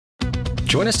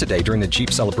Join us today during the Jeep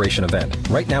Celebration event.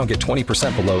 Right now, get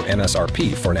 20% below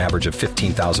MSRP for an average of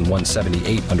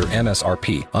 $15,178 under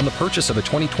MSRP on the purchase of a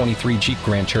 2023 Jeep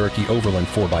Grand Cherokee Overland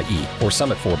 4xE or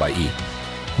Summit 4xE.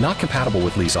 Not compatible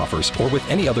with lease offers or with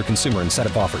any other consumer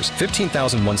incentive offers.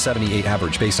 $15,178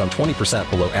 average based on 20%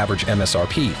 below average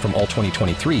MSRP from all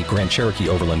 2023 Grand Cherokee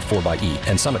Overland 4xE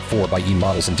and Summit 4xE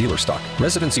models in dealer stock.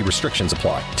 Residency restrictions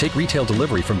apply. Take retail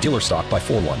delivery from dealer stock by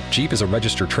 4/1. Jeep is a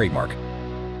registered trademark.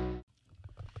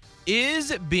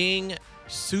 Is being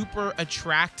super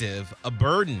attractive a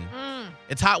burden?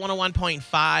 It's Hot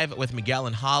 101.5 with Miguel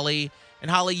and Holly.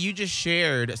 And Holly, you just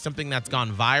shared something that's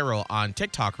gone viral on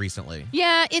TikTok recently.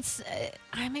 Yeah, it's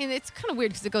kind of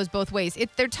weird because it goes both ways.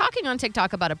 They're talking on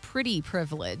TikTok about a pretty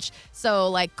privilege. So,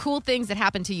 like, cool things that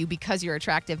happen to you because you're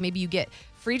attractive. Maybe you get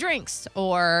free drinks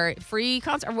or free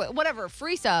concert or whatever,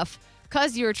 free stuff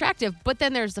because you're attractive. But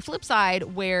then there's the flip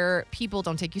side where people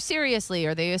don't take you seriously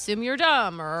or they assume you're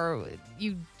dumb or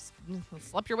you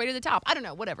slept your way to the top. I don't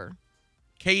know, whatever.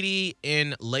 Katie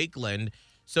in Lakeland.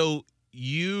 So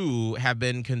you have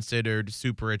been considered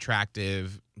super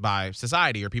attractive by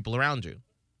society or people around you.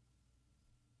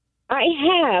 I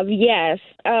have, yes.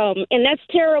 And that's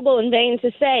terrible and vain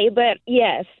to say, but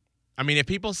yes. I mean, if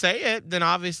people say it, then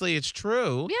obviously it's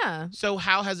true. Yeah. So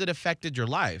how has it affected your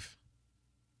life?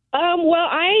 Well,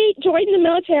 I joined the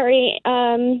military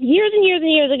years and years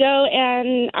and years ago,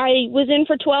 and I was in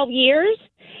for 12 years.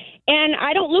 And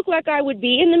I don't look like I would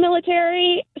be in the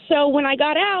military. So when I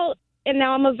got out, and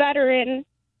now I'm a veteran,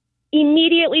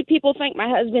 immediately people think my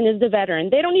husband is the veteran.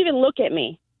 They don't even look at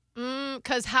me.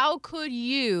 Because how could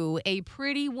you, a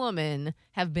pretty woman,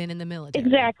 have been in the military?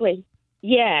 Exactly.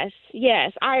 Yes.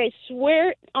 I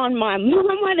swear on my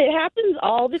mama, it happens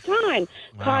all the time.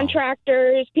 Wow.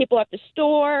 Contractors, people at the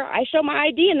store, I show my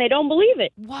ID and they don't believe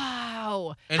it.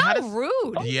 Wow. And how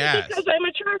rude. Yes. Because I'm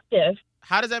attractive.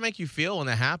 How does that make you feel when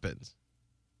that happens?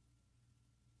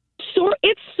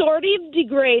 It's sort of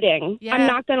degrading. Yeah. I'm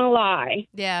not going to lie.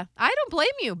 Yeah, I don't blame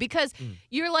you because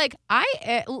you're like,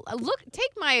 take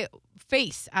my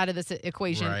face out of this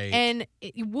equation. Right. And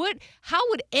how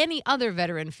would any other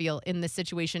veteran feel in this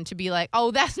situation to be like,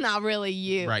 oh, that's not really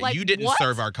you? Right. Like, You didn't what?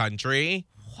 serve our country.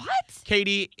 What?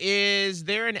 Katie, is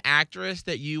there an actress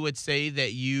that you would say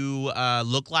that you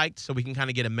look like so we can kind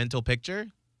of get a mental picture?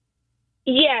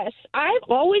 Yes. I've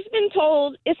always been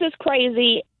told this is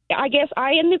crazy. I guess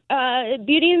I am the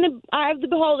beauty in the eye of the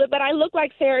beholder, but I look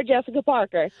like Sarah Jessica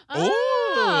Parker.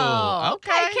 Oh,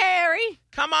 okay. Carrie.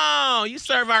 Come on. You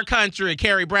serve our country,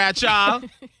 Carrie Bradshaw.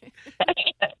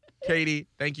 Katie,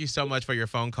 thank you so much for your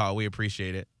phone call. We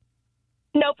appreciate it.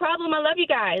 No problem. I love you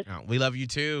guys. Oh, we love you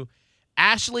too.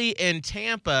 Ashley in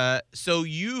Tampa, so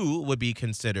you would be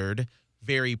considered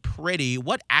very pretty.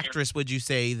 What actress would you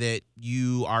say that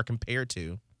you are compared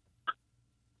to?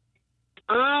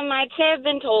 I'd say I've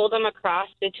been told I'm a cross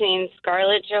between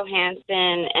Scarlett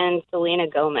Johansson and Selena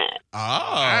Gomez. Oh.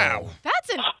 Wow. That's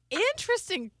an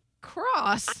interesting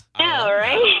cross. Yeah,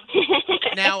 right?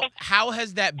 Now, how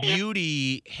has that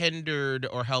beauty hindered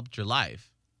or helped your life?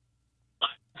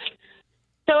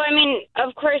 So, I mean,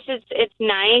 of course, it's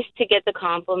nice to get the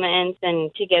compliments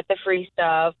and to get the free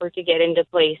stuff or to get into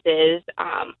places.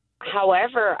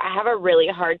 However, I have a really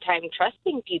hard time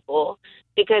trusting people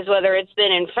because whether it's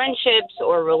been in friendships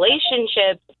or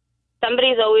relationships,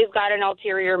 somebody's always got an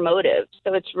ulterior motive.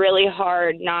 So it's really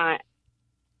hard not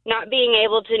being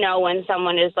able to know when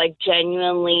someone is like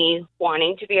genuinely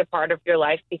wanting to be a part of your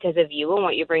life because of you and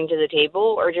what you bring to the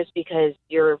table, or just because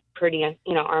you're pretty,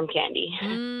 arm candy.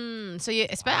 So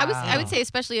I would say,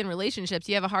 especially in relationships,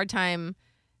 you have a hard time.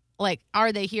 Like,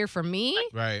 are they here for me?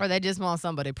 Right. Or they just want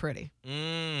somebody pretty?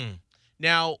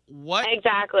 Now, what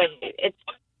Exactly.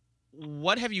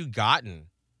 what have you gotten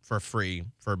for free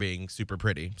for being super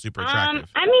pretty, super attractive?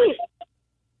 I mean,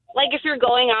 like if you're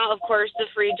going out, of course, the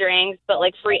free drinks, but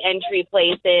like free entry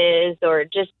places or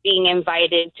just being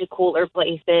invited to cooler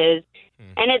places.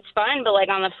 And it's fun, but like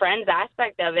on the friends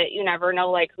aspect of it, you never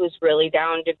know like who's really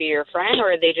down to be your friend,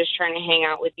 or are they just trying to hang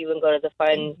out with you and go to the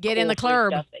fun, get in the cool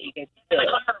club stuff that you get to do.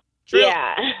 True.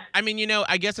 Yeah. I mean,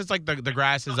 I guess it's like the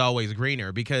grass is always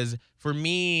greener, because for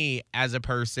me as a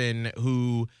person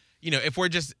who, if we're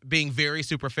just being very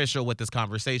superficial with this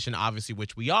conversation, obviously,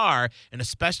 which we are, and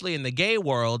especially in the gay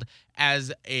world,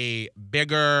 as a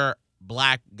bigger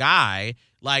black guy,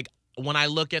 like when I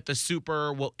look at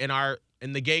in our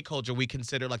in the gay culture, we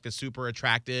consider like the super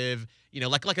attractive,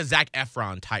 like a Zac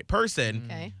Efron type person.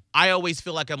 Okay. I always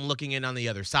feel like I'm looking in on the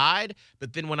other side.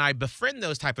 But then when I befriend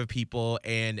those type of people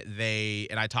and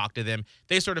I talk to them,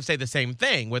 they sort of say the same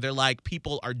thing where they're like,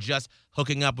 people are just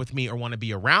hooking up with me or want to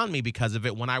be around me because of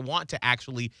it when I want to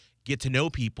actually get to know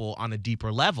people on a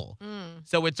deeper level.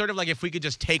 So it's sort of like if we could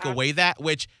just take away that,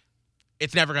 which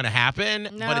it's never going to happen,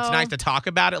 but it's nice to talk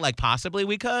about it like possibly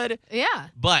we could. Yeah.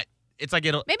 But it's like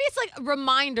maybe it's like a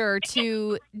reminder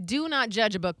to do not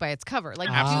judge a book by its cover. Like,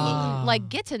 absolutely.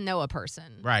 get to know a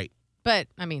person. Right. But,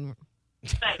 I mean,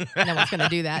 no one's going to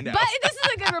do that. No. But this is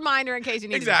a good reminder in case you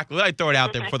need Exactly. I throw it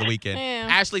out there for the weekend. Yeah.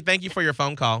 Ashley, thank you for your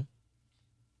phone call.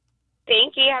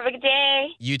 Thank you. Have a good day.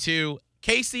 You too.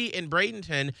 Casey in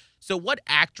Bradenton. So what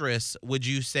actress would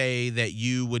you say that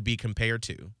you would be compared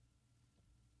to?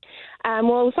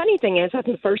 Well, the funny thing is, as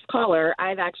the first caller,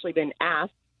 I've actually been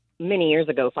asked many years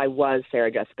ago if I was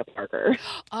Sarah Jessica Parker.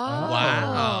 Oh.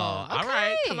 Wow. Okay. All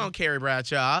right. Come on, Carrie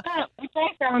Bradshaw. Which I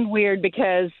found weird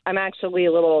because I'm actually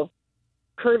a little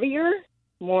curvier,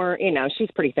 more, she's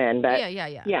pretty thin, but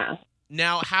Yeah.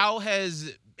 Now, how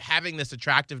has having this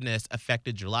attractiveness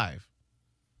affected your life?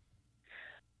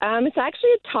 It's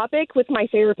actually a topic with my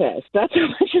therapist. That's how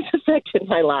much it's affected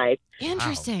my life.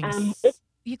 Interesting.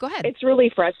 You go ahead. It's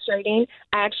really frustrating.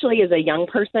 Actually, as a young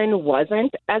person,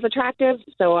 wasn't as attractive,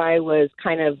 so I was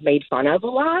kind of made fun of a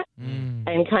lot.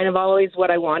 And kind of always what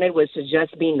I wanted was to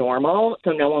just be normal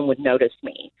so no one would notice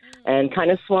me. And kind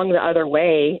of swung the other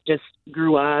way, just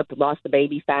grew up, lost the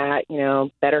baby fat,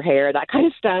 better hair, that kind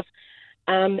of stuff.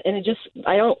 And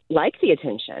I don't like the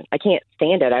attention. I can't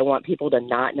stand it. I want people to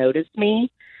not notice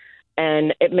me.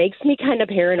 And it makes me kind of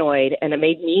paranoid, and it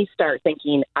made me start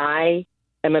thinking I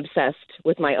am obsessed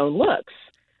with my own looks.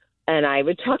 And I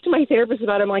would talk to my therapist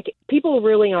about it. I'm like, people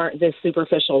really aren't this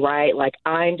superficial, right? Like,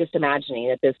 I'm just imagining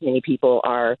that this many people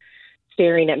are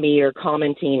staring at me or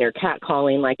commenting or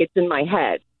catcalling, like it's in my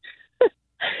head.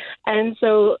 And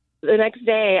so the next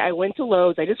day I went to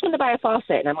Lowe's. I just wanted to buy a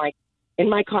faucet, and I'm like in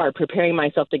my car preparing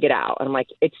myself to get out. And I'm like,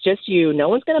 it's just you. No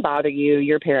one's going to bother you.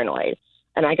 You're paranoid.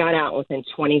 And I got out, and within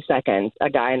 20 seconds, a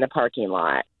guy in the parking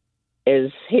lot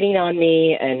is hitting on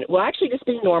me and, actually just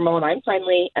being normal. And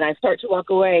I start to walk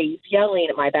away. He's yelling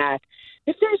at my back,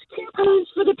 if there's coupons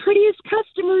for the prettiest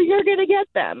customer, you're going to get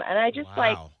them. And I just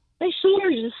my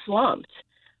shoulders just slumped.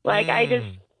 Like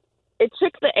it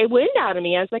took the wind out of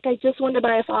me. I was like, I just wanted to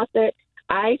buy a faucet.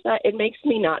 I thought it makes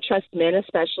me not trust men,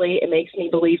 especially. It makes me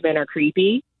believe men are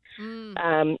creepy.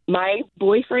 My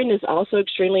boyfriend is also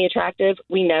extremely attractive.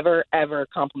 We never, ever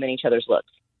compliment each other's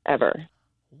looks, ever.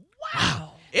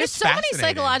 Wow. There's so many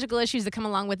psychological issues that come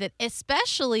along with it,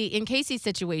 especially in Casey's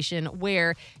situation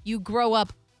where you grow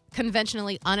up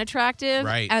conventionally unattractive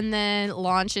and then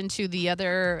launch into the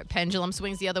other pendulum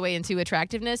swings the other way into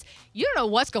attractiveness. You don't know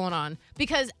what's going on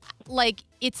because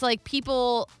it's like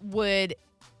people would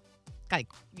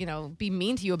be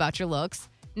mean to you about your looks.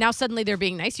 Now suddenly they're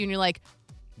being nice to you and you're like,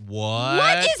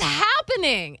 what is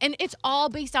happening? And it's all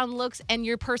based on looks, and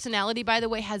your personality, by the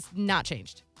way, has not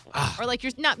changed. Or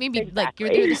you're not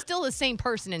you're still the same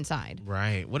person inside.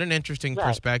 Right. What an interesting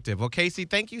perspective. Well, Casey,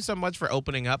 thank you so much for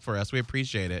opening up for us. We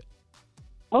appreciate it.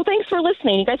 Well, thanks for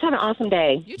listening. You guys have an awesome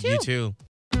day. You too. You too.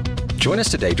 Join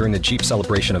us today during the Jeep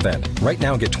Celebration event. Right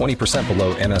now, get 20%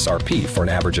 below MSRP for an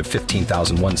average of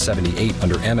 $15,178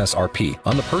 under MSRP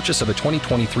on the purchase of a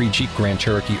 2023 Jeep Grand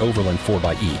Cherokee Overland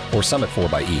 4xE or Summit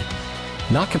 4xE.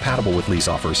 Not compatible with lease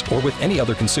offers or with any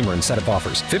other consumer incentive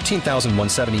offers.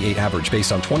 $15,178 average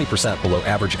based on 20% below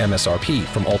average MSRP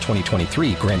from all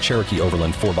 2023 Grand Cherokee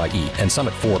Overland 4xE and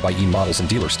Summit 4xE models in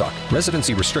dealer stock.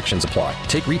 Residency restrictions apply.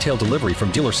 Take retail delivery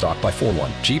from dealer stock by 4/1.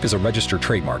 Jeep is a registered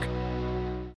trademark.